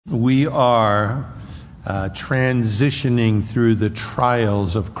We are transitioning through the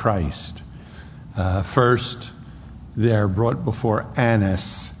trials of Christ. First, they're brought before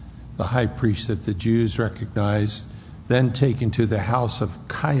Annas, the high priest that the Jews recognized, then taken to the house of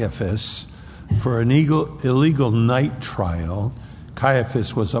Caiaphas for an illegal night trial.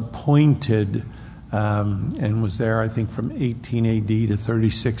 Caiaphas was appointed and was there, I think, from 18 AD to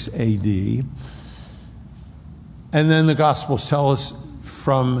 36 AD. And then the Gospels tell us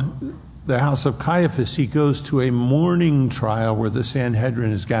from the house of Caiaphas, he goes to a morning trial where the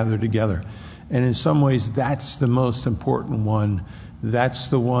Sanhedrin is gathered together. And in some ways, that's the most important one. That's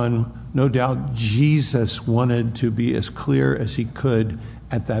the one, no doubt, Jesus wanted to be as clear as he could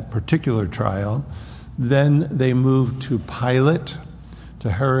at that particular trial. Then they moved to Pilate,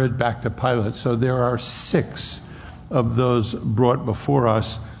 to Herod, back to Pilate. So there are 6 of those brought before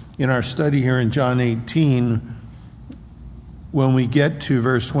us. In our study here in John 18, when we get to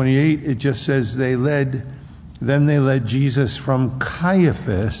verse 28, it just says they led Jesus from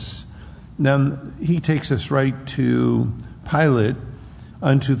Caiaphas. Then he takes us right to Pilate,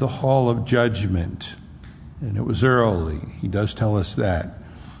 unto the hall of judgment. And it was early. He does tell us that.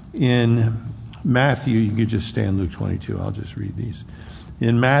 In Matthew, you could just stay in Luke 22. I'll just read these.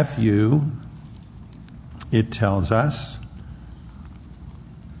 In Matthew, it tells us,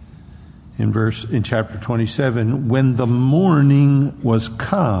 in chapter 27, when the morning was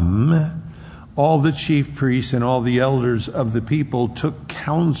come, all the chief priests and all the elders of the people took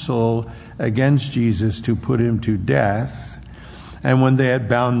counsel against Jesus to put him to death. And when they had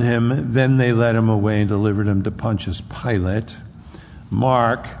bound him, then they led him away and delivered him to Pontius Pilate.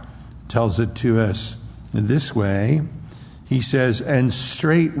 Mark tells it to us in this way. He says, and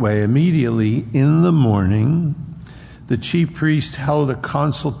straightway, immediately in the morning, the chief priest held a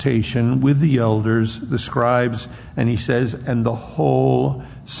consultation with the elders, the scribes, and he says, and the whole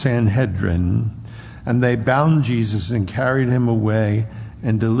Sanhedrin. And they bound Jesus and carried him away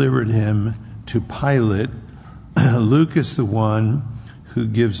and delivered him to Pilate. Luke is the one who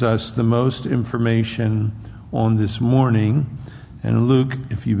gives us the most information on this morning. And Luke,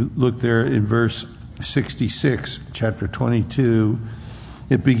 if you look there in verse 66, chapter 22,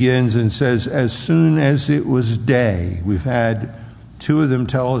 it begins and says, as soon as it was day. We've had 2 of them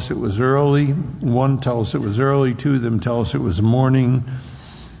tell us it was early. 1 tells us it was early. 2 of them tell us it was morning.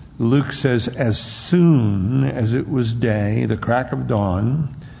 Luke says, as soon as it was day, the crack of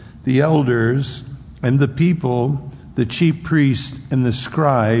dawn, the elders and the people, the chief priests and the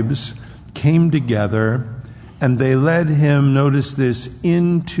scribes came together, and they led him, notice this,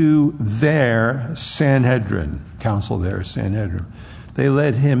 into their Sanhedrin. Council there, Sanhedrin. They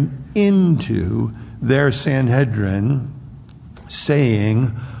led him into their Sanhedrin, saying,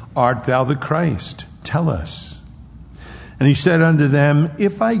 art thou the Christ? Tell us. And he said unto them,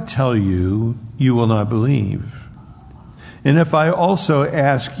 if I tell you, you will not believe. And if I also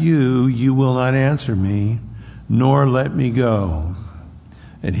ask you, you will not answer me, nor let me go.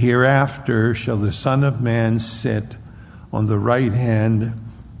 And hereafter shall the Son of Man sit on the right hand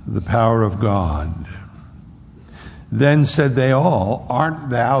of the power of God. Then said they all,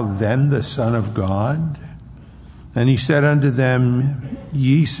 art thou then the Son of God? And he said unto them,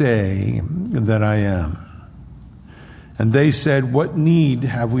 ye say that I am. And they said, what need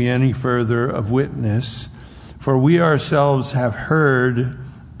have we any further of witness? For we ourselves have heard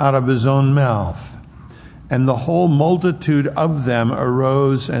out of his own mouth. And the whole multitude of them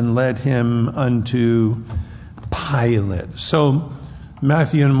arose and led him unto Pilate. So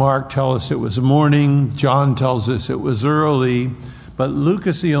Matthew and Mark tell us it was morning. John tells us it was early. But Luke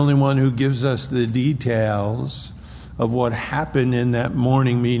is the only one who gives us the details of what happened in that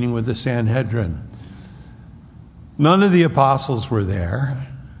morning meeting with the Sanhedrin. None of the apostles were there.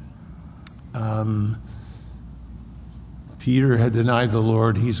 Peter had denied the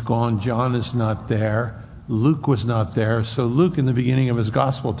Lord. He's gone. John is not there. Luke was not there. So Luke, in the beginning of his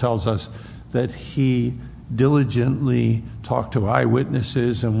gospel, tells us that he diligently talked to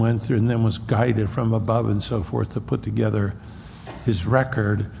eyewitnesses and went through and then was guided from above and so forth to put together his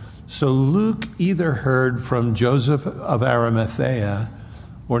record. So Luke either heard from Joseph of Arimathea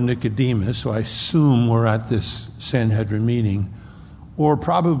or Nicodemus, so I assume we're at this Sanhedrin meeting, or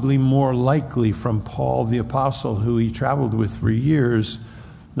probably more likely from Paul the Apostle, who he traveled with for years.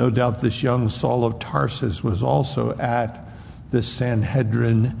 No doubt this young Saul of Tarsus was also at the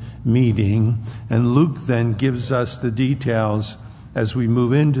Sanhedrin meeting. And Luke then gives us the details as we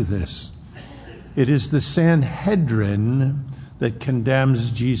move into this. It is the Sanhedrin that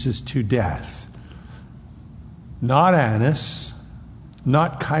condemns Jesus to death. Not Annas,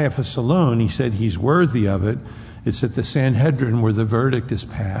 not Caiaphas alone. He said he's worthy of it. It's at the Sanhedrin where the verdict is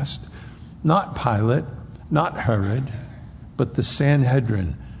passed. Not Pilate, not Herod, but the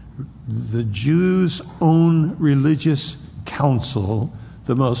Sanhedrin, the Jews' own religious council,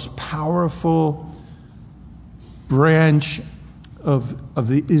 the most powerful branch of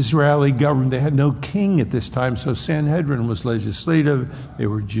the Israeli government. They had no king at this time, so Sanhedrin was legislative, they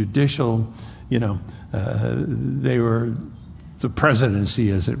were judicial, they were the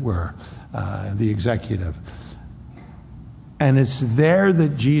presidency, as it were, the executive. And it's there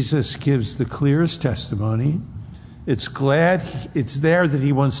that Jesus gives the clearest testimony. It's there that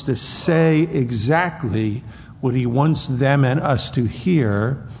he wants to say exactly what he wants them and us to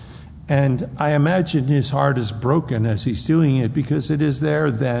hear. And I imagine his heart is broken as he's doing it, because it is there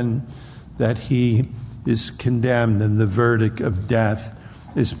then that he is condemned and the verdict of death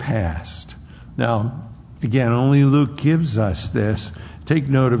is passed. Now, again, only Luke gives us this. Take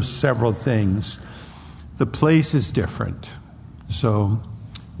note of several things. The place is different. So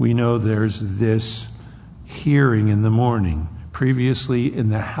we know there's this hearing in the morning. Previously in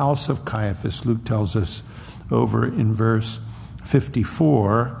the house of Caiaphas, Luke tells us over in verse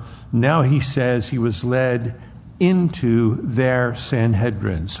 54, now he says he was led into their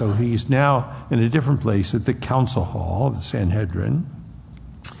Sanhedrin. So he's now in a different place at the council hall of the Sanhedrin.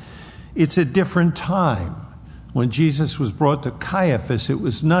 It's a different time. When Jesus was brought to Caiaphas, it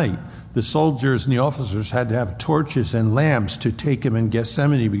was night. The soldiers and the officers had to have torches and lamps to take him in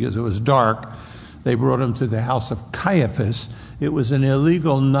Gethsemane because it was dark. They brought him to the house of Caiaphas. It was an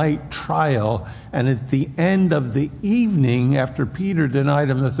illegal night trial. And at the end of the evening, after Peter denied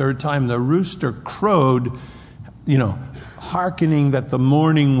him the third time, the rooster crowed, hearkening that the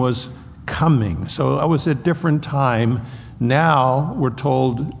morning was coming. So it was a different time. Now we're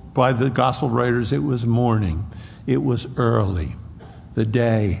told by the gospel writers it was morning. It was early. The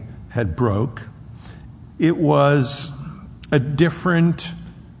day had broke. It was a different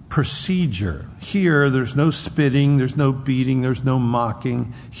procedure. Here, there's no spitting, there's no beating, there's no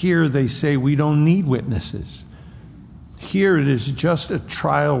mocking. Here, they say we don't need witnesses. Here, it is just a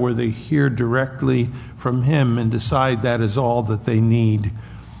trial where they hear directly from him and decide that is all that they need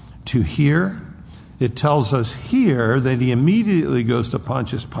to hear. It tells us here that he immediately goes to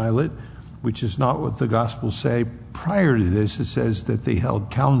Pontius Pilate, which is not what the Gospels say. Prior to this, it says that they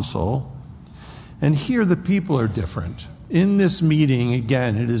held council. And here the people are different. In this meeting,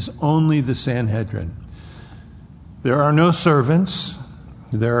 again, it is only the Sanhedrin. There are no servants.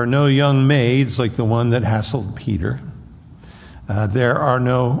 There are no young maids like the one that hassled Peter. There are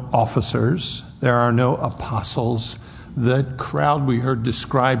no officers. There are no apostles. The crowd we heard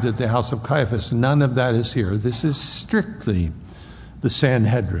described at the house of Caiaphas, none of that is here. This is strictly the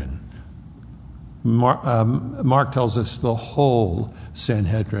Sanhedrin. Mark tells us the whole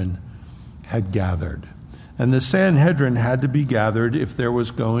Sanhedrin had gathered. And the Sanhedrin had to be gathered if there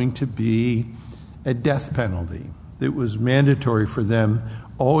was going to be a death penalty. It was mandatory for them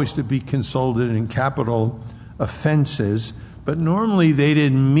always to be consulted in capital offenses, but normally they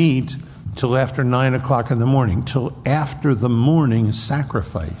didn't meet till after 9 o'clock in the morning, till after the morning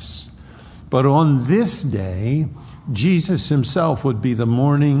sacrifice. But on this day, Jesus himself would be the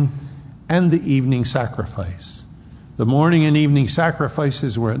morning and the evening sacrifice. The morning and evening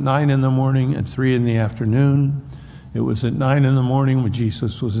sacrifices were at 9 in the morning and 3 in the afternoon. It was at 9 in the morning when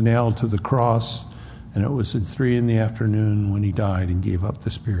Jesus was nailed to the cross, and it was at 3 in the afternoon when he died and gave up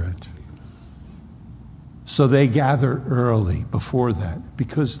the spirit. So they gather early before that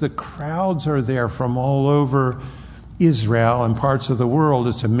because the crowds are there from all over Israel and parts of the world.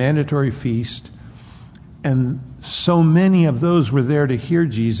 It's a mandatory feast. And so many of those were there to hear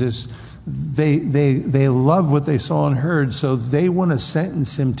Jesus. They love what they saw and heard, so they want to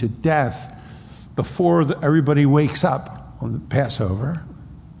sentence him to death before everybody wakes up on the Passover.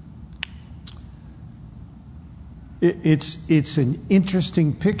 It's an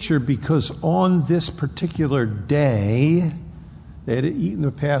interesting picture because on this particular day, they had eaten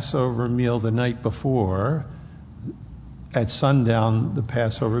the Passover meal the night before. At sundown, the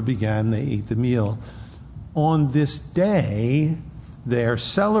Passover began. They ate the meal. On this day, they are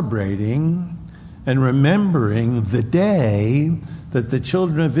celebrating and remembering the day that the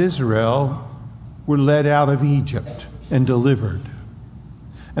children of Israel were led out of Egypt and delivered.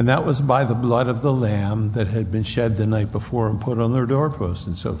 And that was by the blood of the lamb that had been shed the night before and put on their doorposts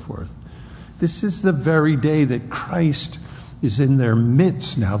and so forth. This is the very day that Christ is in their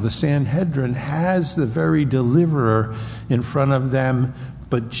midst now. The Sanhedrin has the very deliverer in front of them,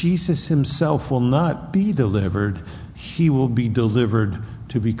 but Jesus himself will not be delivered. He will be delivered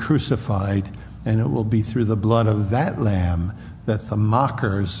to be crucified, and it will be through the blood of that lamb that the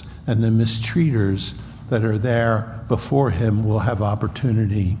mockers and the mistreaters that are there before him will have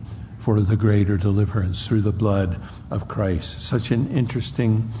opportunity for the greater deliverance through the blood of Christ. Such an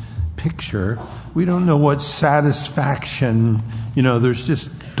interesting picture. We don't know what satisfaction, there's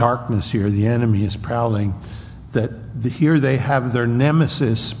just darkness here. The enemy is prowling. Here they have their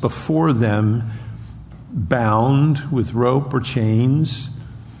nemesis before them, bound with rope or chains.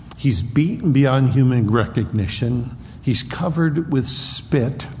 He's beaten beyond human recognition. He's covered with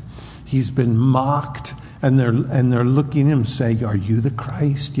spit. He's been mocked, and they're looking at him saying, "Are you the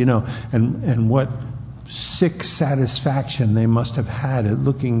Christ?" And what sick satisfaction they must have had at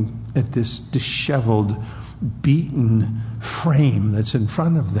looking at this disheveled, beaten frame that's in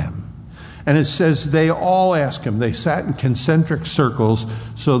front of them. And it says they all ask him. They sat in concentric circles,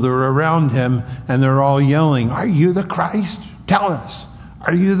 so they're around him, and they're all yelling, "Are you the Christ? Tell us,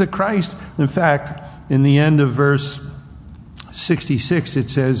 are you the Christ?" In fact, in the end of verse 66, it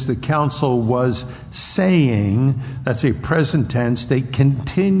says the council was saying, that's a present tense, they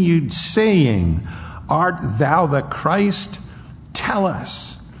continued saying, "Art thou the Christ? Tell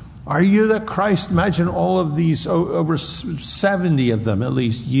us. Are you the Christ?" Imagine all of these, over 70 of them at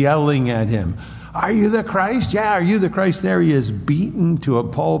least, yelling at him. "Are you the Christ? Yeah, are you the Christ?" There he is, beaten to a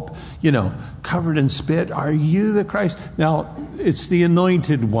pulp, covered in spit. "Are you the Christ?" Now, it's the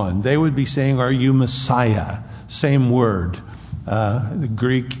anointed one. They would be saying, "Are you Messiah?" Same word. The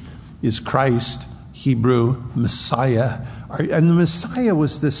Greek is Christ, Hebrew, Messiah. And the Messiah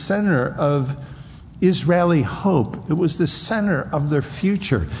was the center of Israeli hope. It was the center of their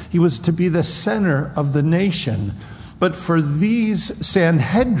future. He was to be the center of the nation. But for these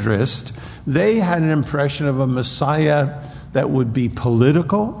Sanhedrists, they had an impression of a Messiah that would be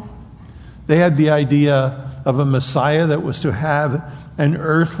political. They had the idea of a Messiah that was to have an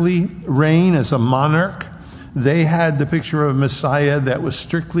earthly reign as a monarch. They had the picture of a Messiah that was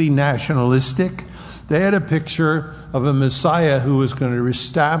strictly nationalistic. They had a picture of a Messiah who was going to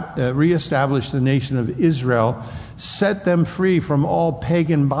reestablish the nation of Israel, set them free from all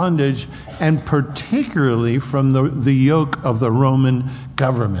pagan bondage, and particularly from the yoke of the Roman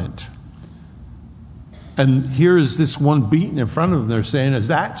government. And here is this one beaten in front of them. They're saying, "Is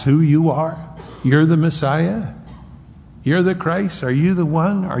that who you are? You're the Messiah? You're the Christ? Are you the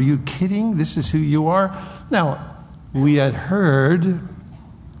one? Are you kidding? This is who you are?" Now, we had heard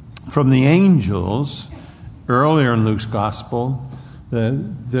from the angels earlier in Luke's gospel,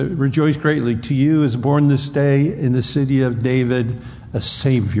 rejoice greatly. To you is born this day in the city of David a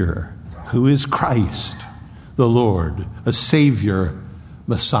Savior, who is Christ the Lord, a Savior,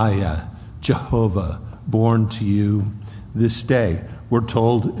 Messiah, Jehovah, born to you this day. We're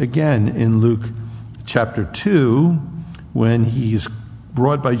told again in Luke chapter 2, when he's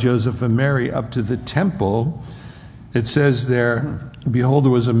brought by Joseph and Mary up to the temple, it says there, "Behold,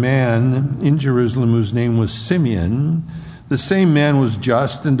 there was a man in Jerusalem whose name was Simeon. The same man was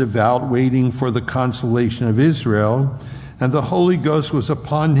just and devout, waiting for the consolation of Israel, and the Holy Ghost was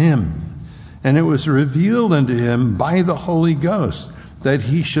upon him. And it was revealed unto him by the Holy Ghost that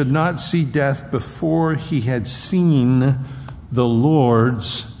he should not see death before he had seen the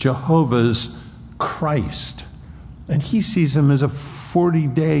Lord's, Jehovah's Christ." And he sees him as a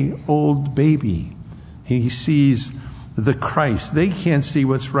 40-day-old baby. He sees the Christ. They can't see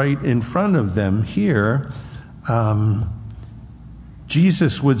what's right in front of them here.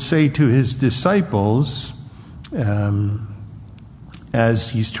 Jesus would say to his disciples, as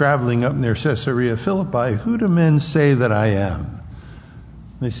he's traveling up near Caesarea Philippi, "Who do men say that I am?"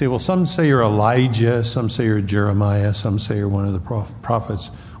 They say, "Well, some say you're Elijah, some say you're Jeremiah, some say you're one of the prophets."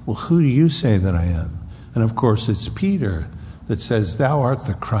 "Well, who do you say that I am?" And of course, it's Peter that says, "Thou art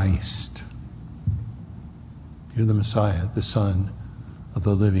the Christ. You're the Messiah, the Son of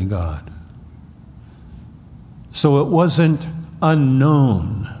the living God." So it wasn't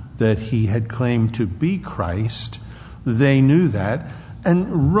unknown that he had claimed to be Christ. They knew that.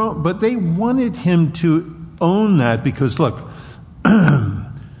 But they wanted him to own that because, look,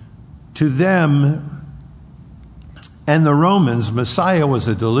 to them and the Romans, Messiah was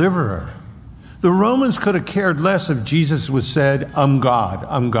a deliverer. The Romans could have cared less if Jesus was said, I'm God,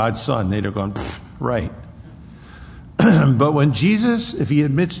 I'm God's son. They'd have gone, right. But when Jesus, if he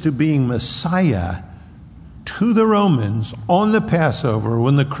admits to being Messiah, to the Romans on the Passover,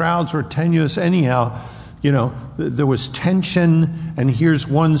 when the crowds were tenuous anyhow, there was tension, and here's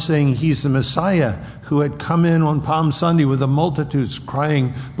one saying he's the Messiah who had come in on Palm Sunday with the multitudes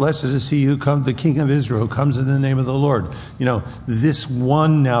crying, "Blessed is he who comes, the King of Israel, who comes in the name of the Lord." This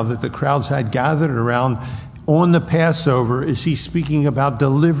one now that the crowds had gathered around on the Passover, is he speaking about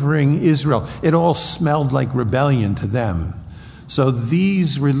delivering Israel. It all smelled like rebellion to them. So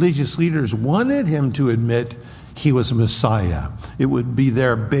these religious leaders wanted him to admit he was Messiah. It would be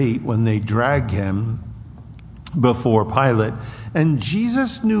their bait when they drag him before Pilate. And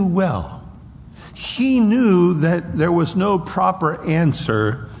Jesus knew well. He knew that there was no proper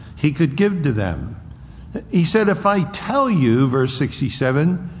answer he could give to them. He said, if I tell you, verse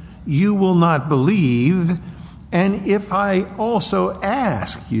 67, you will not believe. And if I also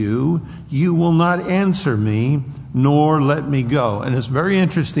ask you, you will not answer me, nor let me go. And it's very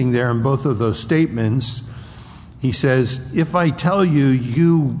interesting there in both of those statements. He says, if I tell you,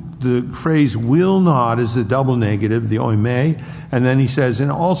 the phrase will not is the double negative, the oime. And then he says,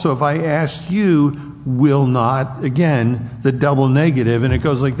 and also if I ask you, will not, again, the double negative. And it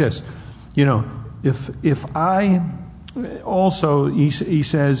goes like this. If I also, he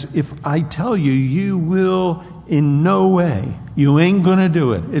says, if I tell you, you will in no way, you ain't going to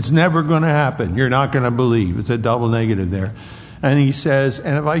do it. It's never going to happen. You're not going to believe. It's a double negative there. And he says,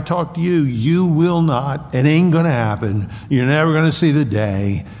 and if I talk to you, you will not. It ain't going to happen. You're never going to see the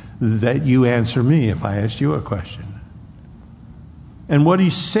day that you answer me if I ask you a question. And what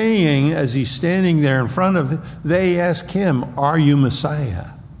he's saying as he's standing there in front of them, they ask him, are you Messiah?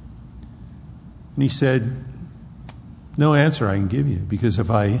 And he said, no answer I can give you, because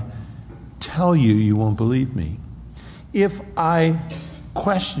if I tell you, you won't believe me. If I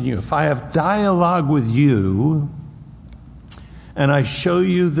question you, if I have dialogue with you, and I show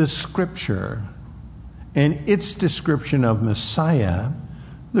you the scripture and its description of Messiah,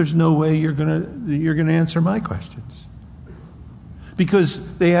 there's no way you're gonna answer my questions.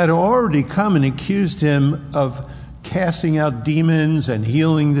 Because they had already come and accused him of casting out demons and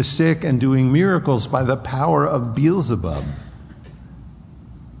healing the sick and doing miracles by the power of Beelzebub.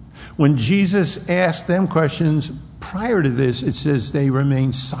 When Jesus asked them questions prior to this, it says they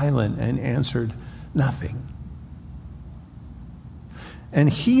remained silent and answered nothing. And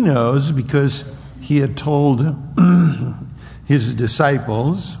he knows, because he had told his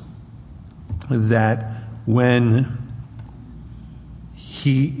disciples that when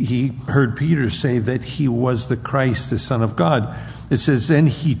he heard Peter say that he was the Christ, the Son of God, it says, then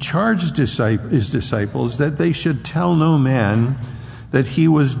he charged his disciples that they should tell no man that he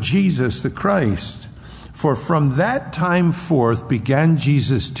was Jesus the Christ. For from that time forth began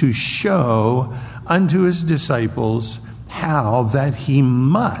Jesus to show unto his disciples how that he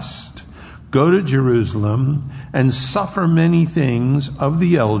must go to Jerusalem and suffer many things of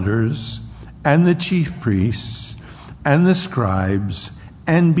the elders and the chief priests and the scribes,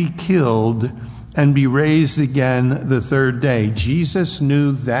 and be killed and be raised again the third day. Jesus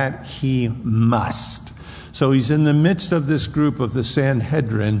knew that he must. So he's in the midst of this group of the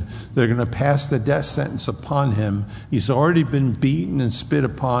Sanhedrin. They're going to pass the death sentence upon him. He's already been beaten and spit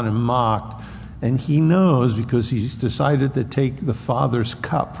upon and mocked. And he knows, because he's decided to take the Father's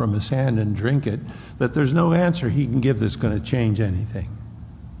cup from his hand and drink it, that there's no answer he can give that's going to change anything.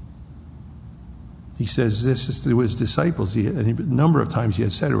 He says this is to his disciples. A number of times he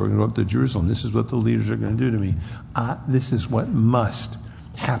had said, we're going to go up to Jerusalem. This is what the leaders are going to do to me. This is what must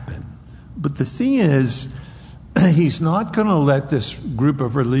happen. But the thing is, he's not going to let this group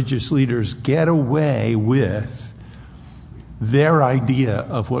of religious leaders get away with their idea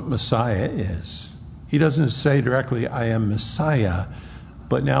of what Messiah is. He doesn't say directly, I am Messiah,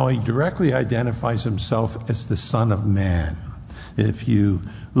 but now he directly identifies himself as the Son of Man. If you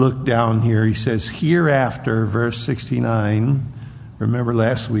look down here, he says, hereafter, verse 69, remember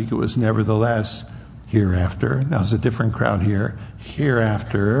last week it was nevertheless, hereafter. Now it's a different crowd here.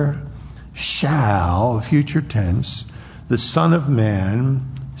 Hereafter shall, future tense, the Son of Man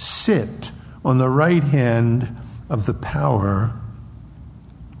sit on the right hand of the power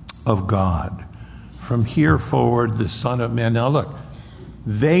of God. From here forward, the Son of Man. Now look,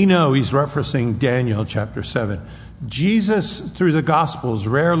 they know he's referencing Daniel chapter 7. Jesus, through the Gospels,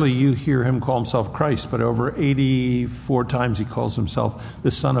 rarely you hear him call himself Christ, but over 84 times he calls himself the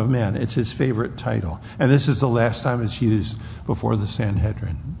Son of Man. It's his favorite title. And this is the last time it's used before the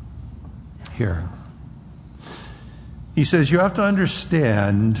Sanhedrin. Here. He says, you have to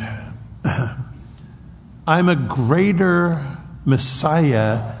understand, I'm a greater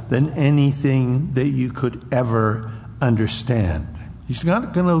Messiah than anything that you could ever understand. He's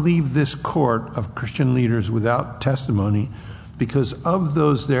not going to leave this court of Christian leaders without testimony, because of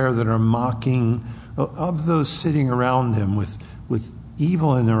those there that are mocking, of those sitting around him with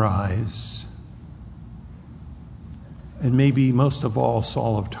evil in their eyes, and maybe most of all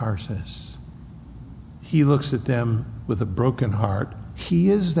Saul of Tarsus. He looks at them with a broken heart. He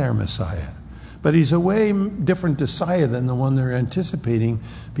is their Messiah. But he's a way different Messiah than the one they're anticipating,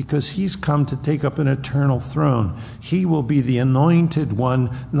 because he's come to take up an eternal throne. He will be the anointed one,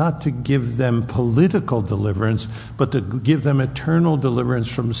 not to give them political deliverance, but to give them eternal deliverance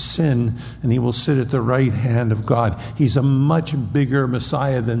from sin, and he will sit at the right hand of God. He's a much bigger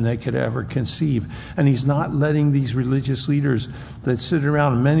Messiah than they could ever conceive. And he's not letting these religious leaders that sit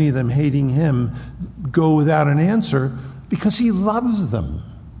around, many of them hating him, go without an answer, because he loves them.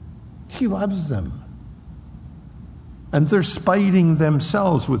 He loves them. And they're spiting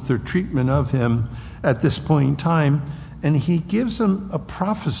themselves with their treatment of him at this point in time. And he gives them a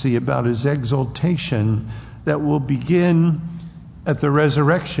prophecy about his exaltation that will begin at the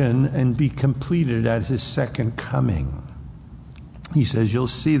resurrection and be completed at his second coming. He says, you'll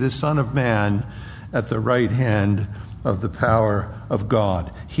see the Son of Man at the right hand of the power of God.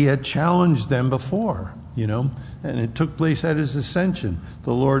 He had challenged them before, and it took place at his ascension.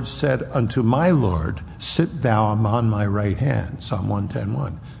 The Lord said unto my Lord, sit thou on my right hand. Psalm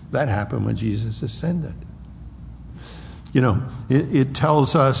 110:1. That happened when Jesus ascended. It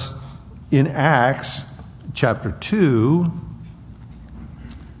tells us in Acts chapter 2,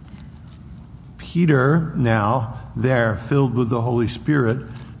 Peter, now there filled with the Holy Spirit,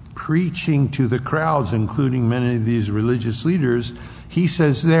 preaching to the crowds, including many of these religious leaders, he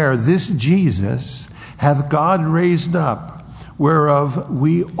says there, this Jesus hath God raised up, whereof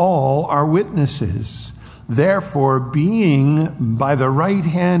we all are witnesses. Therefore, being by the right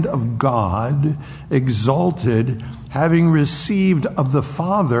hand of God exalted, having received of the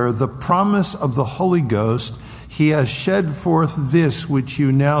Father the promise of the Holy Ghost, he has shed forth this which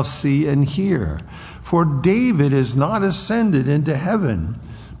you now see and hear. For David is not ascended into heaven,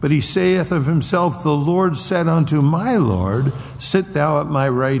 but he saith of himself, the Lord said unto my Lord, sit thou at my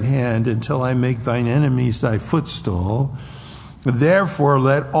right hand until I make thine enemies thy footstool. Therefore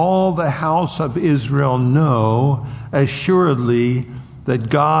let all the house of Israel know assuredly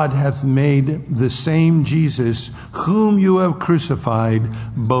that God hath made the same Jesus, whom you have crucified,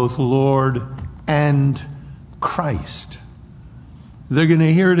 both Lord and Christ. They're going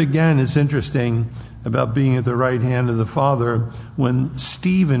to hear it again. It's interesting about being at the right hand of the Father when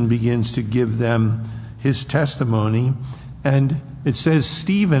Stephen begins to give them his testimony. And it says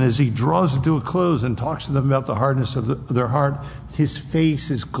Stephen, as he draws it to a close and talks to them about the hardness of their heart, his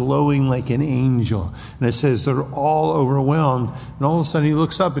face is glowing like an angel. And it says they're all overwhelmed. And all of a sudden he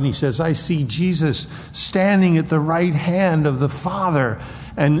looks up and he says, I see Jesus standing at the right hand of the Father.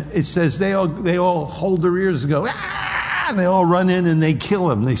 And it says they all hold their ears and go, ah! And they all run in and they kill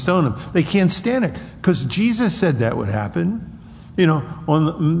him. They stone him. They can't stand it because Jesus said that would happen.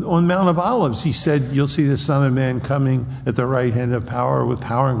 On Mount of Olives, he said, you'll see the Son of Man coming at the right hand of power with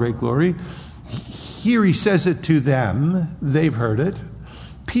power and great glory. Here he says it to them. They've heard it.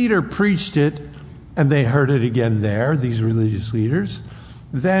 Peter preached it and they heard it again there, these religious leaders.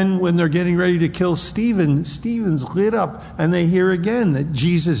 Then when they're getting ready to kill Stephen, Stephen's lit up and they hear again that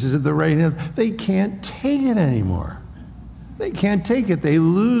Jesus is at the right hand. They can't take it anymore. They can't take it. They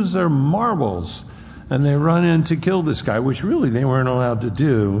lose their marbles and they run in to kill this guy, which really they weren't allowed to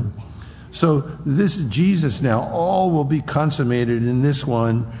do. So this Jesus now, all will be consummated in this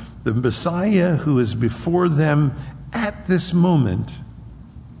one. The Messiah who is before them at this moment,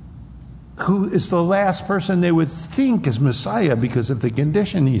 who is the last person they would think is Messiah because of the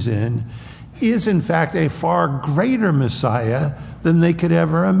condition he's is in fact a far greater Messiah than they could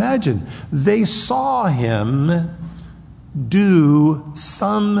ever imagine. They saw him do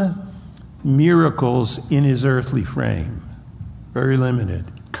some miracles in his earthly frame, very limited,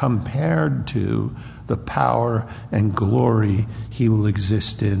 compared to the power and glory he will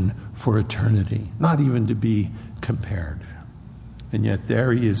exist in for eternity, not even to be compared. And yet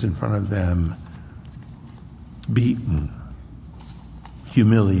there he is in front of them, beaten,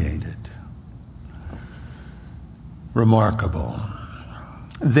 humiliated, remarkable.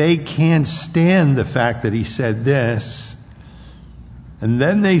 They can't stand the fact that he said this. And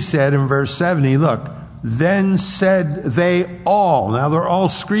then they said in verse 70, look, then said they all, now they're all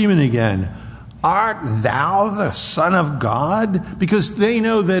screaming again, art thou the Son of God? Because they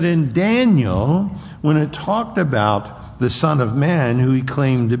know that in Daniel, when it talked about the Son of Man, who he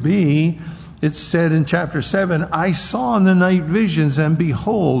claimed to be, it said in chapter 7, I saw in the night visions, and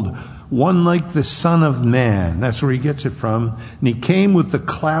behold, one like the Son of Man. That's where he gets it from. And he came with the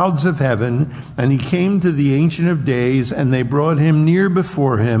clouds of heaven, and he came to the Ancient of Days, and they brought him near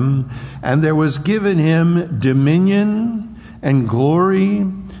before him, and there was given him dominion and glory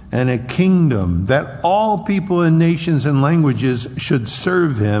and a kingdom, that all people and nations and languages should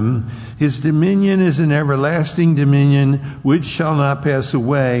serve him. His dominion is an everlasting dominion which shall not pass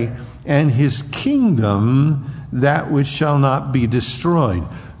away, and his kingdom that which shall not be destroyed.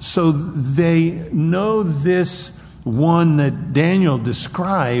 So they know this one that Daniel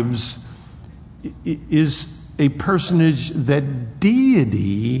describes is a personage that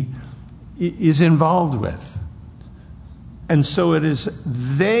deity is involved with. And so it is,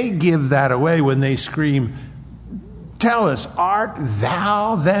 they give that away when they scream, "Tell us, art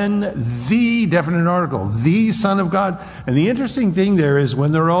thou then the," definite article, "the Son of God?" And the interesting thing there is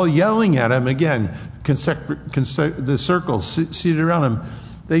when they're all yelling at him, again, the circle seated around him,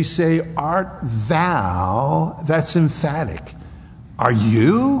 they say, "Art thou?" That's emphatic. Are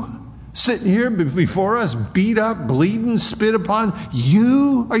you sitting here before us, beat up, bleeding, spit upon?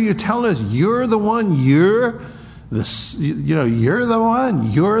 You? Are you telling us you're the one? You're the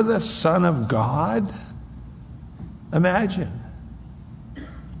one. You're the Son of God? Imagine.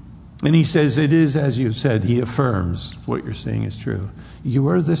 And he says, it is as you said. He affirms what you're saying is true. You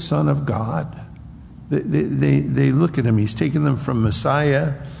are the Son of God. They look at him. He's taken them from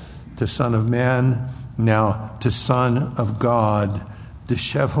Messiah to Son of Man, now to Son of God,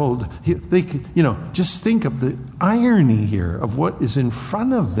 disheveled. Just think of the irony here of what is in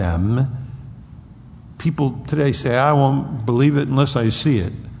front of them. People today say, "I won't believe it unless I see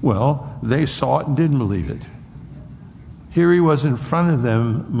it." Well, they saw it and didn't believe it. Here he was in front of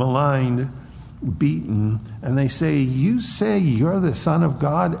them, maligned, beaten, and they say, "You say you're the Son of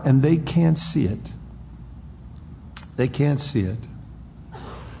God," and they can't see it. They can't see it.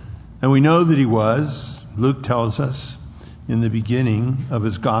 And we know that he was. Luke tells us in the beginning of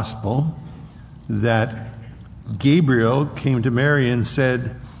his gospel that Gabriel came to Mary and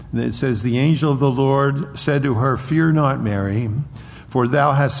said, it says, "The angel of the Lord said to her, 'Fear not, Mary, for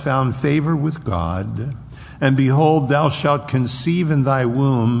thou hast found favor with God. And behold, thou shalt conceive in thy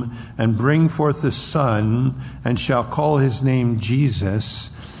womb and bring forth a son, and shall call his name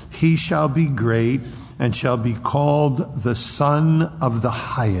Jesus. He shall be great and shall be called the Son of the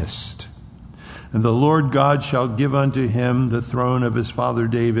Highest. And the Lord God shall give unto him the throne of his father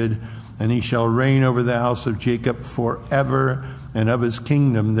David, and he shall reign over the house of Jacob forever, and of his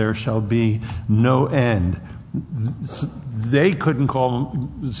kingdom there shall be no end." They couldn't call him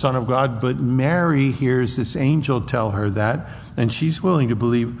the Son of God, but Mary hears this angel tell her that, and she's willing to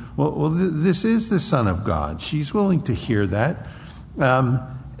believe, this is the Son of God. She's willing to hear that.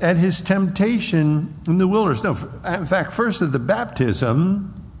 At his temptation in the wilderness. No, in fact, first at the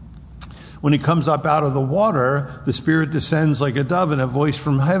baptism, when he comes up out of the water, the Spirit descends like a dove, and a voice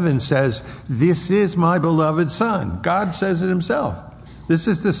from heaven says, "This is my beloved Son." God says it himself. This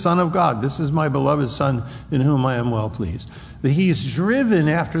is the Son of God. This is my beloved Son in whom I am well pleased. He's driven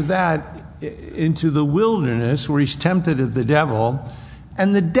after that into the wilderness where he's tempted of the devil,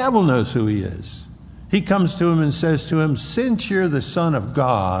 and the devil knows who he is. He comes to him and says to him, "Since you're the Son of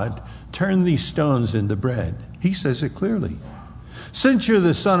God, turn these stones into bread." He says it clearly. "Since you're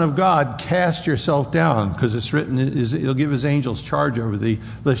the Son of God, cast yourself down, because it's written, he'll give his angels charge over thee,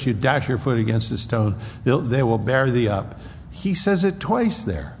 lest you dash your foot against a stone. They will bear thee up." He says it twice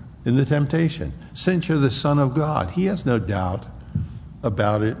there in the temptation. Since you're the Son of God. He has no doubt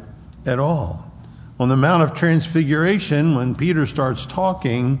about it at all. On the Mount of Transfiguration, when Peter starts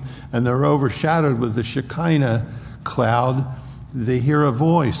talking and they're overshadowed with the Shekinah cloud, they hear a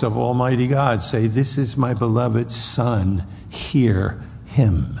voice of Almighty God say, "This is my beloved Son. Hear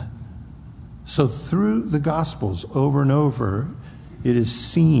him." So through the Gospels, over and over, it is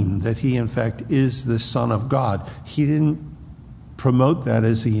seen that he, in fact, is the Son of God. He didn't promote that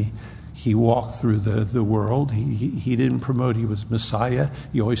as he walked through the world. He didn't promote he was Messiah.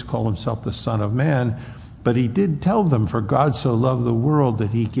 He always called himself the Son of Man. But he did tell them, "For God so loved the world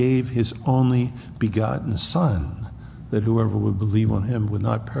that he gave his only begotten Son, that whoever would believe on him would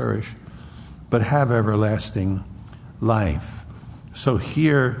not perish, but have everlasting life." So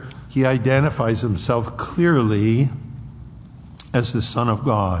here he identifies himself clearly as the Son of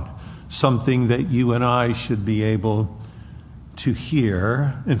God, something that you and I should be able to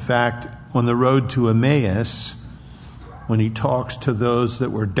hear. In fact, on the road to Emmaus, when he talks to those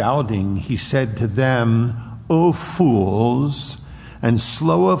that were doubting, he said to them, "O fools, and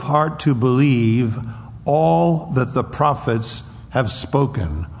slow of heart to believe all that the prophets have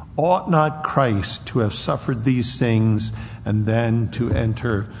spoken. Ought not Christ to have suffered these things and then to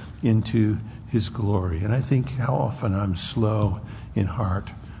enter into his glory?" And I think how often I'm slow in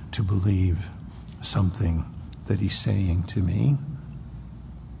heart to believe something that he's saying to me.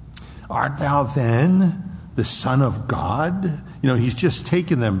 "Art thou then the Son of God?" He's just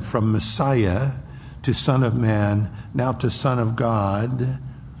taken them from Messiah to Son of Man, now to Son of God.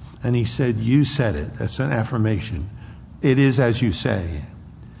 And he said, "You said it." That's an affirmation. It is as you say.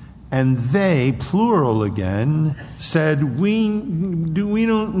 And they, plural again, said, we need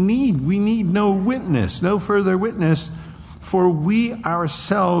no witness, no further witness, for we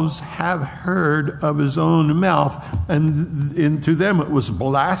ourselves have heard of his own mouth. And to them it was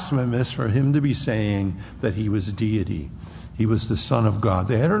blasphemous for him to be saying that he was deity. He was the Son of God.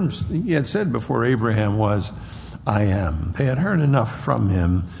 He had said before Abraham was, I am. They had heard enough from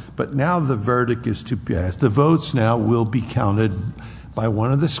him, but now the verdict is to pass. The votes now will be counted by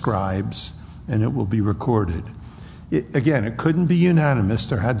one of the scribes, and it will be recorded. It couldn't be unanimous.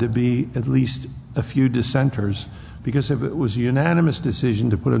 There had to be at least a few dissenters, because if it was a unanimous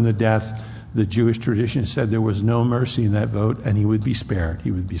decision to put him to death, the Jewish tradition said there was no mercy in that vote, and he would be spared. He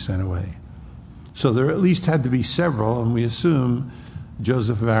would be sent away. So there at least had to be several, and we assume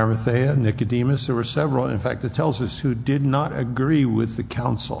Joseph of Arimathea, Nicodemus, there were several, in fact, it tells us, who did not agree with the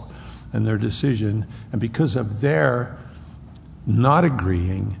council and their decision. And because of their not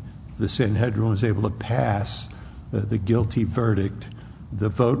agreeing, the Sanhedrin was able to pass the guilty verdict. The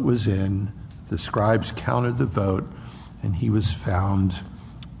vote was in, the scribes counted the vote, and he was found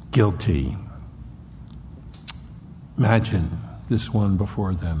guilty. Imagine this one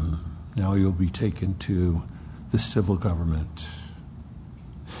before them. Now you'll be taken to the civil government.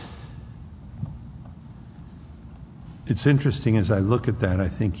 It's interesting as I look at that, I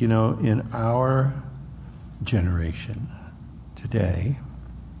think, in our generation today,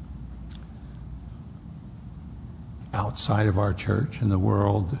 outside of our church and the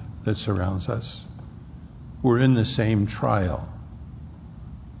world that surrounds us, we're in the same trial.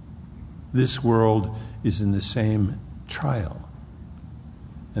 This world is in the same trial.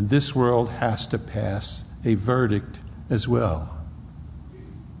 And this world has to pass a verdict as well.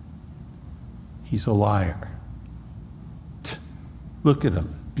 He's a liar. Look at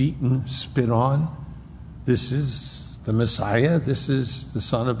him, beaten, spit on. This is the Messiah. This is the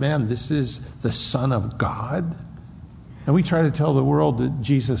Son of Man. This is the Son of God. And we try to tell the world that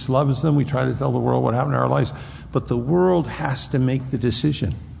Jesus loves them. We try to tell the world what happened in our lives. But the world has to make the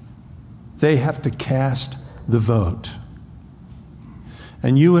decision. They have to cast the vote.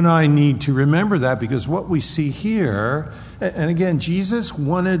 And you and I need to remember that, because what we see here, and again, Jesus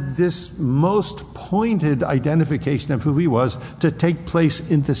wanted this most pointed identification of who he was to take place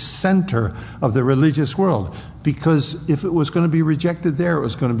in the center of the religious world. Because if it was going to be rejected there, it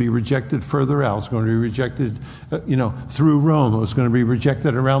was going to be rejected further out. It was going to be rejected, through Rome. It was going to be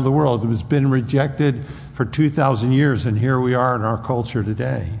rejected around the world. It has been rejected for 2,000 years, and here we are in our culture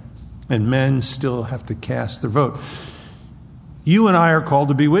today. And men still have to cast their vote. You and I are called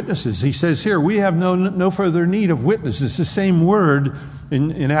to be witnesses. He says here, we have no further need of witnesses. It's the same word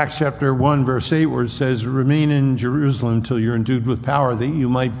in Acts chapter 1, verse 8, where it says, remain in Jerusalem till you're endued with power, that you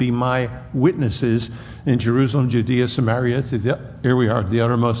might be my witnesses in Jerusalem, Judea, Samaria, here we are, the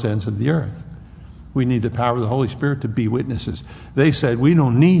uttermost ends of the earth. We need the power of the Holy Spirit to be witnesses. They said, we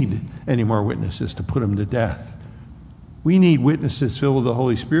don't need any more witnesses to put him to death. We need witnesses filled with the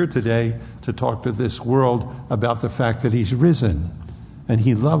Holy Spirit today to talk to this world about the fact that he's risen and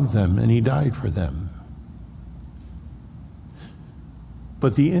he loved them and he died for them.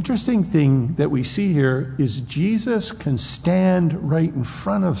 But the interesting thing that we see here is Jesus can stand right in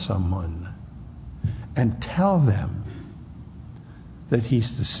front of someone and tell them that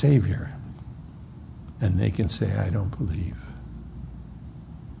he's the Savior. And they can say, I don't believe.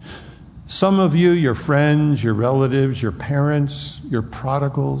 Some of you, your friends, your relatives, your parents, your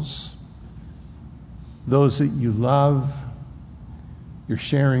prodigals, those that you love, you're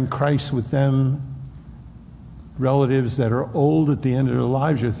sharing Christ with them. Relatives that are old at the end of their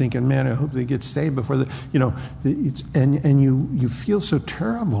lives, you're thinking, man, I hope they get saved before and you feel so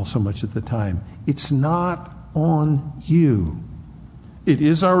terrible so much at the time. It's not on you. It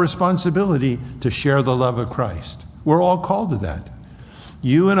is our responsibility to share the love of Christ. We're all called to that.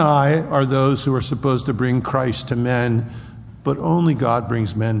 You and I are those who are supposed to bring Christ to men, but only God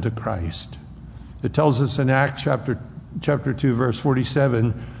brings men to Christ. It tells us in Acts chapter 2, verse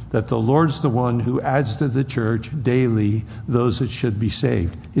 47, that the Lord's the one who adds to the church daily those that should be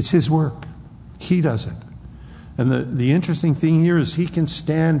saved. It's his work. He does it. And the interesting thing here is he can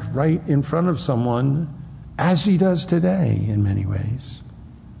stand right in front of someone, as he does today in many ways,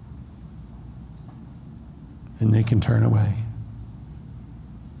 and they can turn away.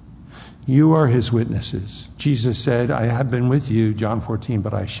 You are his witnesses. Jesus said, I have been with you, John 14,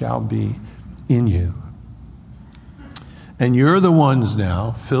 but I shall be in you. And you're the ones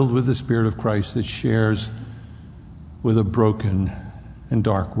now filled with the Spirit of Christ that shares with a broken and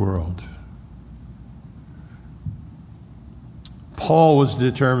dark world. Paul was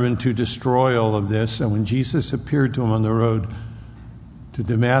determined to destroy all of this, and when Jesus appeared to him on the road to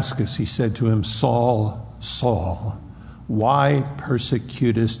Damascus, he said to him, Saul, Saul, why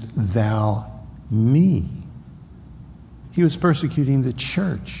persecutest thou me? He was persecuting the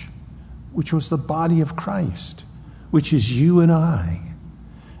church, which was the body of Christ, which is you and I.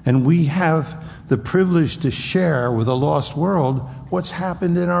 And we have the privilege to share with a lost world what's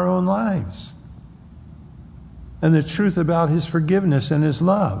happened in our own lives and the truth about his forgiveness and his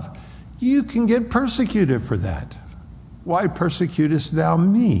love. You can get persecuted for that. Why persecutest thou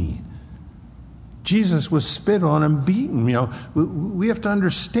me? Jesus was spit on and beaten. We have to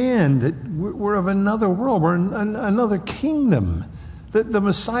understand that we're of another world. We're in another kingdom. That the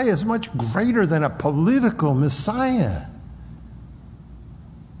Messiah is much greater than a political Messiah.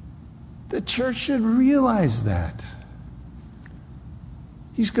 The church should realize that.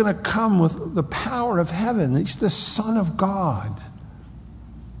 He's going to come with the power of heaven. He's the Son of God.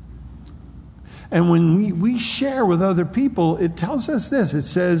 And when we share with other people, it tells us this. It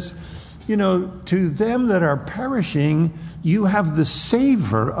says, to them that are perishing, you have the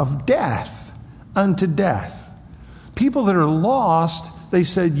savor of death unto death. People that are lost, they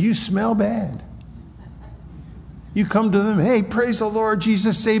said, you smell bad. You come to them, hey, praise the Lord,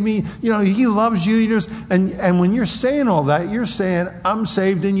 Jesus saved me. He loves you. And when you're saying all that, you're saying, I'm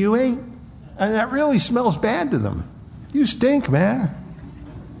saved and you ain't. And that really smells bad to them. You stink, man.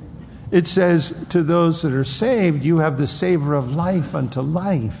 It says, to those that are saved, you have the savor of life unto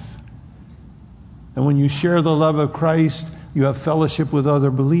life. And when you share the love of Christ, you have fellowship with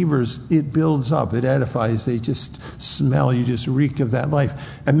other believers. It builds up. It edifies. They just smell. You just reek of that life.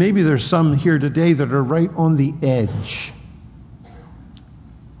 And maybe there's some here today that are right on the edge.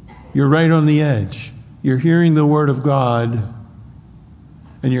 You're right on the edge. You're hearing the word of God,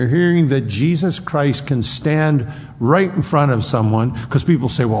 and you're hearing that Jesus Christ can stand right in front of someone, because people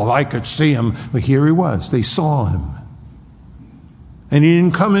say, well, I could see him. But here he was. They saw him. And he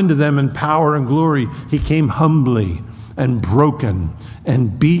didn't come into them in power and glory. He came humbly and broken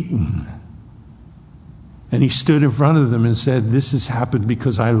and beaten. And he stood in front of them and said, this has happened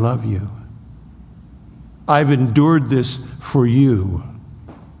because I love you. I've endured this for you.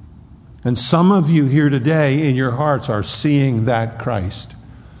 And some of you here today in your hearts are seeing that Christ.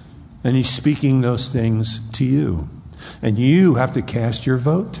 And he's speaking those things to you. And you have to cast your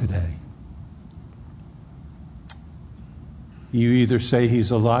vote today. You either say he's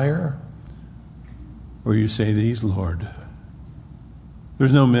a liar, or you say that he's Lord.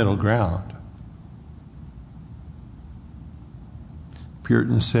 There's no middle ground.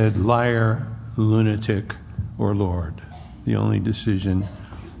 Puritan said, liar, lunatic, or Lord. The only decision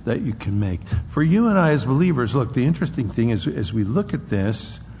that you can make. For you and I as believers, look, the interesting thing is, as we look at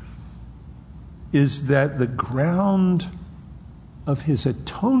this, is that the ground of his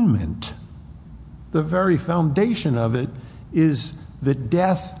atonement, the very foundation of it, is the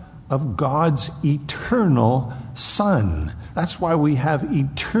death of God's eternal Son. That's why we have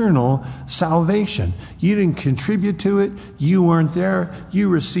eternal salvation. You didn't contribute to it. You weren't there. You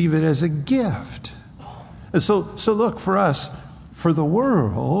receive it as a gift. And so look, for us, for the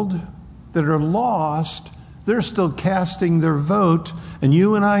world that are lost, they're still casting their vote. And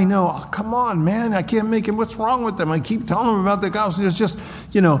you and I know, oh, come on, man, I can't make it. What's wrong with them? I keep telling them about the gospel. It's just,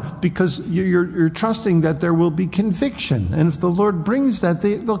 because you're trusting that there will be conviction. And if the Lord brings that,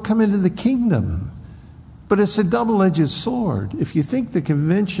 they'll come into the kingdom. But it's a double-edged sword. If you think the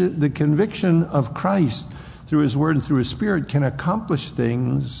conviction of Christ through his word and through his spirit can accomplish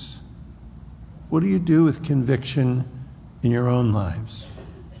things, what do you do with conviction in your own lives?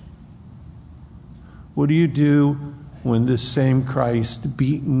 What do you do when this same Christ,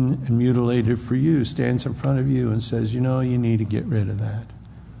 beaten and mutilated for you, stands in front of you and says, you need to get rid of that?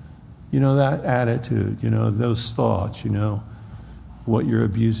 That attitude, those thoughts, what you're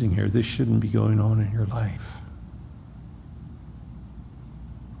abusing here. This shouldn't be going on in your life.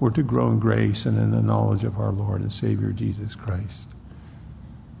 We're to grow in grace and in the knowledge of our Lord and Savior Jesus Christ.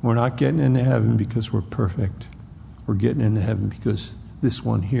 We're not getting into heaven because we're perfect. We're getting into heaven because this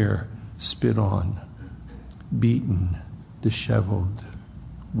one here, spit on, beaten, disheveled,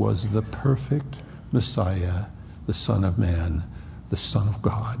 was the perfect Messiah, the Son of Man, the Son of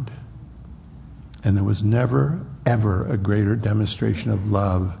God. And there was never, ever a greater demonstration of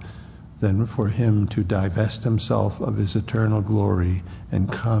love than for him to divest himself of his eternal glory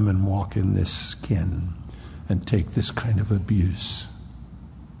and come and walk in this skin and take this kind of abuse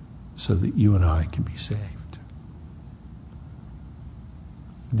so that you and I can be saved.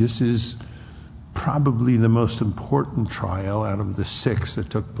 This is probably the most important trial out of the 6 that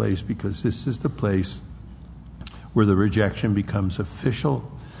took place, because this is the place where the rejection becomes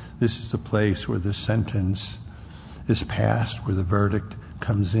official. This is the place where the sentence is passed, where the verdict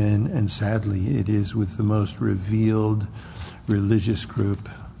comes in, and sadly it is with the most revealed religious group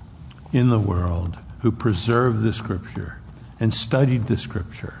in the world who preserved the Scripture and studied the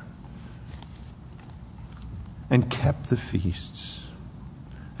Scripture and kept the feasts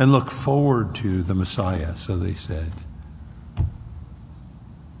and looked forward to the Messiah, so they said.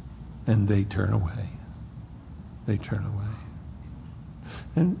 And they turn away. They turn away.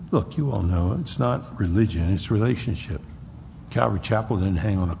 And look, you all know it's not religion, it's relationship. Calvary Chapel didn't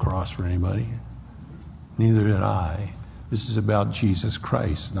hang on a cross for anybody. Neither did I. This is about Jesus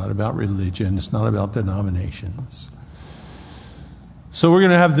Christ, not about religion. It's not about denominations. So we're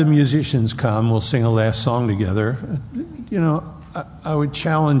going to have the musicians come. We'll sing a last song together. You know, I would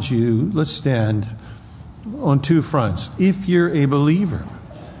challenge you, let's stand on two fronts. If you're a believer,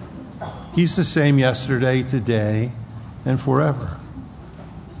 He's the same yesterday, today, and forever.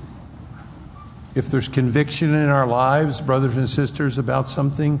 If there's conviction in our lives, brothers and sisters, about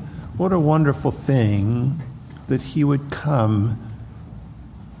something, what a wonderful thing that He would come,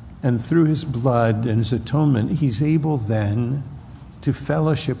 and through His blood and His atonement, He's able then to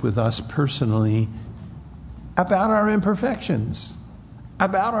fellowship with us personally about our imperfections,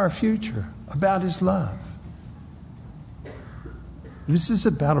 about our future, about His love. This is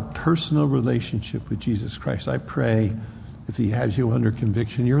about a personal relationship with Jesus Christ. I pray if He has you under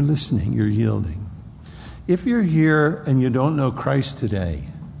conviction, you're listening, you're yielding. If you're here and you don't know Christ today,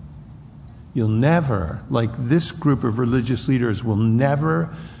 you'll never, like this group of religious leaders, will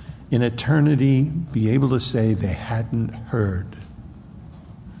never in eternity be able to say they hadn't heard.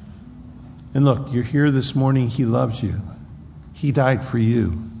 And look, you're here this morning, He loves you. He died for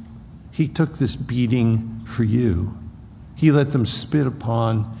you. He took this beating for you. He let them spit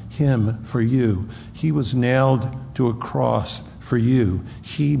upon Him for you. He was nailed to a cross for you.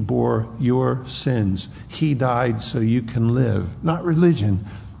 He bore your sins. He died so you can live. Not religion,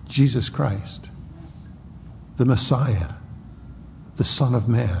 Jesus Christ, the Messiah, the Son of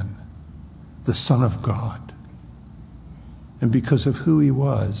Man, the Son of God. And because of who He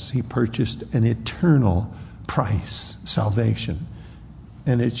was, He purchased an eternal price, salvation.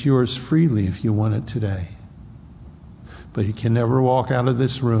 And it's yours freely if you want it today. But you can never walk out of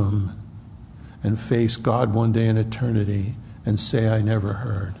this room and face God one day in eternity and say, I never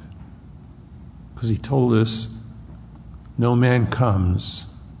heard. Because He told us, no man comes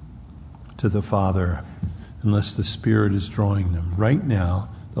to the Father unless the Spirit is drawing them. Right now,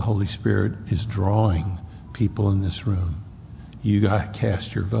 the Holy Spirit is drawing people in this room. You got to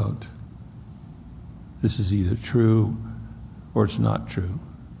cast your vote. This is either true or it's not true.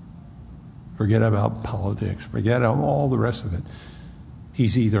 Forget about politics. Forget about all the rest of it.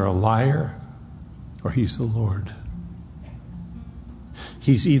 He's either a liar or He's the Lord.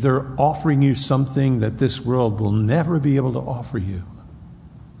 He's either offering you something that this world will never be able to offer you,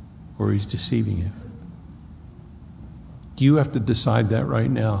 or He's deceiving you. You have to decide that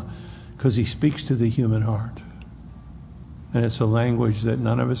right now, because He speaks to the human heart. And it's a language that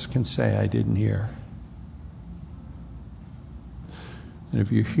none of us can say, I didn't hear. And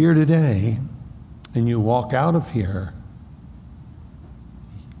if you're here today and you walk out of here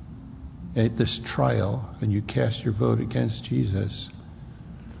at this trial and you cast your vote against Jesus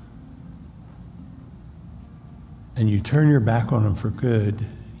and you turn your back on Him for good,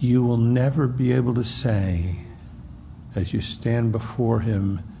 you will never be able to say, as you stand before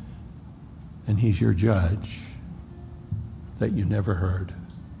Him and He's your judge, that you never heard.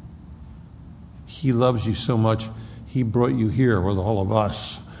 He loves you so much, He brought you here with all of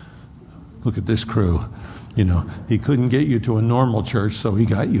us. Look at this crew. You know, He couldn't get you to a normal church, so He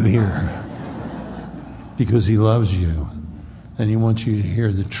got you here. Because He loves you. And He wants you to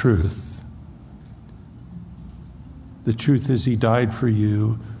hear the truth. The truth is He died for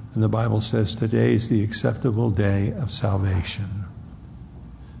you. And the Bible says today is the acceptable day of salvation.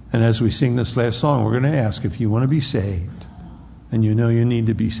 And as we sing this last song, we're going to ask if you want to be saved. And you know you need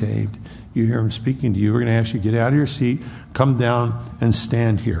to be saved. You hear Him speaking to you. We're going to ask you to get out of your seat, come down, and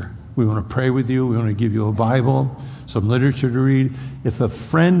stand here. We want to pray with you. We want to give you a Bible, some literature to read. If a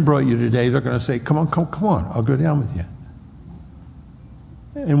friend brought you today, they're going to say, come on, I'll go down with you.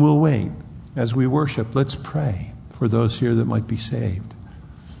 And we'll wait. As we worship, let's pray for those here that might be saved.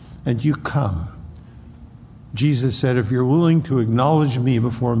 And you come. Jesus said, if you're willing to acknowledge me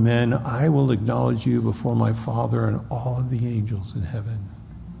before men, I will acknowledge you before my Father and all of the angels in heaven.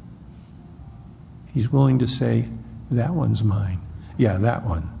 He's willing to say, that one's mine. Yeah, that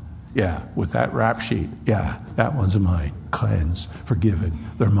one. Yeah, with that rap sheet. Yeah, that one's mine. Cleansed, forgiven.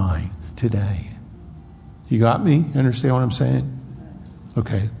 They're mine today. You got me? You understand what I'm saying?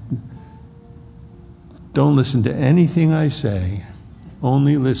 Okay. Don't listen to anything I say.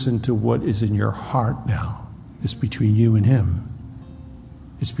 Only listen to what is in your heart now. It's between you and him.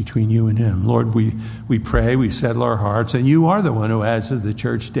 It's between you and him. Lord, we pray, we settle our hearts, and you are the one who adds to the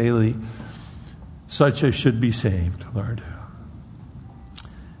church daily such as should be saved, Lord.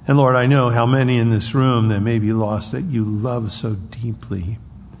 And Lord, I know how many in this room that may be lost that you love so deeply,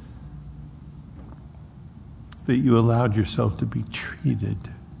 that you allowed yourself to be treated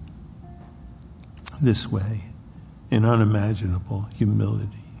this way in unimaginable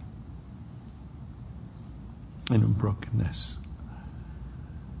humility and in brokenness.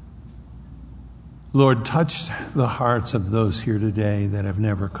 Lord, touch the hearts of those here today that have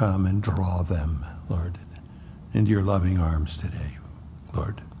never come, and draw them, Lord, into your loving arms today,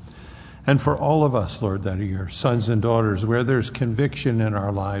 Lord. And for all of us, Lord, that are your sons and daughters, where there's conviction in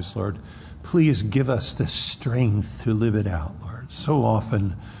our lives, Lord, please give us the strength to live it out, Lord. So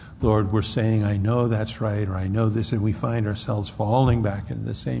often, Lord, we're saying, I know that's right, or I know this, and we find ourselves falling back into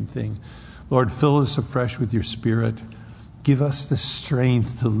the same thing. Lord, fill us afresh with your Spirit. Give us the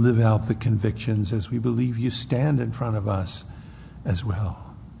strength to live out the convictions as we believe you stand in front of us as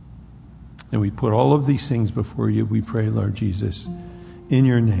well. And we put all of these things before you. We pray, Lord Jesus, in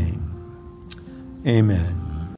your name. Amen.